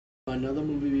another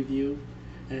movie review,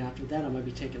 and after that I might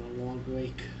be taking a long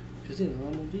break because I'm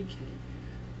on VK.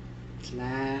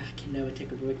 Nah, I can never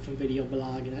take a break from video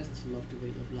blogging. I just love to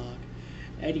video blog.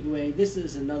 Anyway, this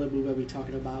is another movie I'll be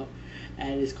talking about,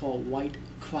 and it's called White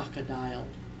Crocodile.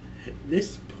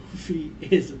 This movie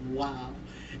is wow,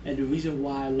 and the reason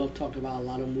why I love talking about a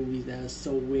lot of movies that are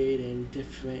so weird and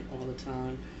different all the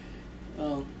time.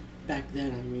 Back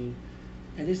then, I mean,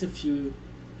 and there's a few.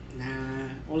 Nah,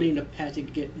 only in the past you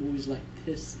could get movies like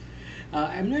this.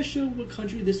 I'm not sure what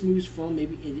country this movie's from.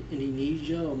 Maybe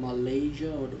Indonesia or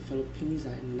Malaysia or the Philippines.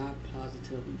 I'm not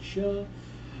positively sure.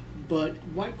 But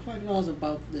White Crocodile is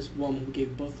about this woman who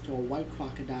gave birth to a white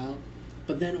crocodile,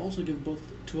 but then also gave birth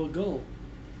to a girl.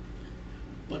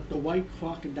 But the white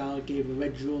crocodile gave a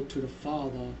red jewel to the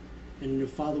father, and the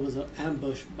father was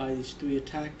ambushed by these three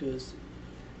attackers.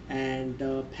 And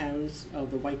the parents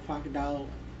of the white crocodile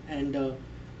and the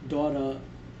daughter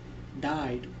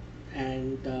died,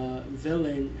 and the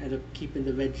villain ended up keeping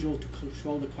the red jewel to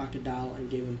control the crocodile and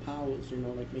gave him powers,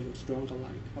 like make him stronger,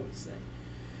 like I would say.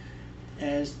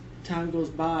 As time goes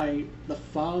by, the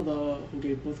father who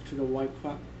gave birth to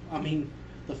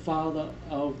the father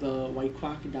of the white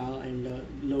crocodile and the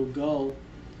little girl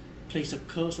place a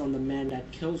curse on the man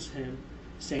that kills him,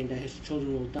 saying that his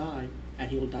children will die, and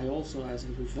he will die also as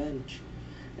his revenge.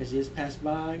 As years pass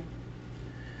by,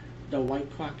 the white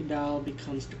crocodile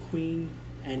becomes the queen,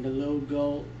 and the little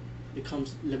girl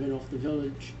becomes living off the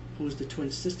village, who is the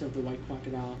twin sister of the white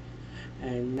crocodile.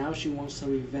 And now she wants her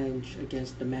revenge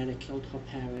against the man that killed her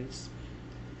parents.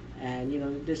 And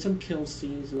there's some kill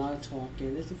scenes, a lot of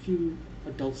talking. There's a few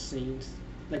adult scenes,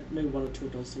 like maybe one or two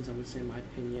adult scenes, I would say, in my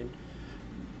opinion.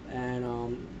 And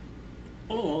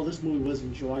all in all, this movie was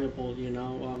enjoyable.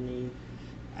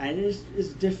 And it's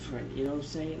different. You know what I'm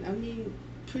saying? I mean,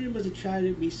 pretty much it tried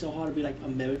to be so hard to be like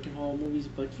American horror movies,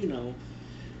 but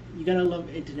you gotta love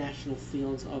international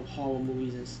feels of horror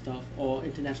movies and stuff, or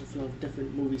international feel of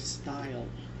different movie style,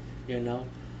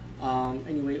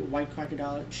 Anyway, White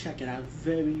Crocodile, check it out.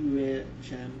 Very rare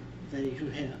gem, very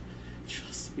rare.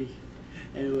 Trust me.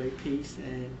 Anyway, peace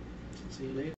and see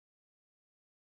you later.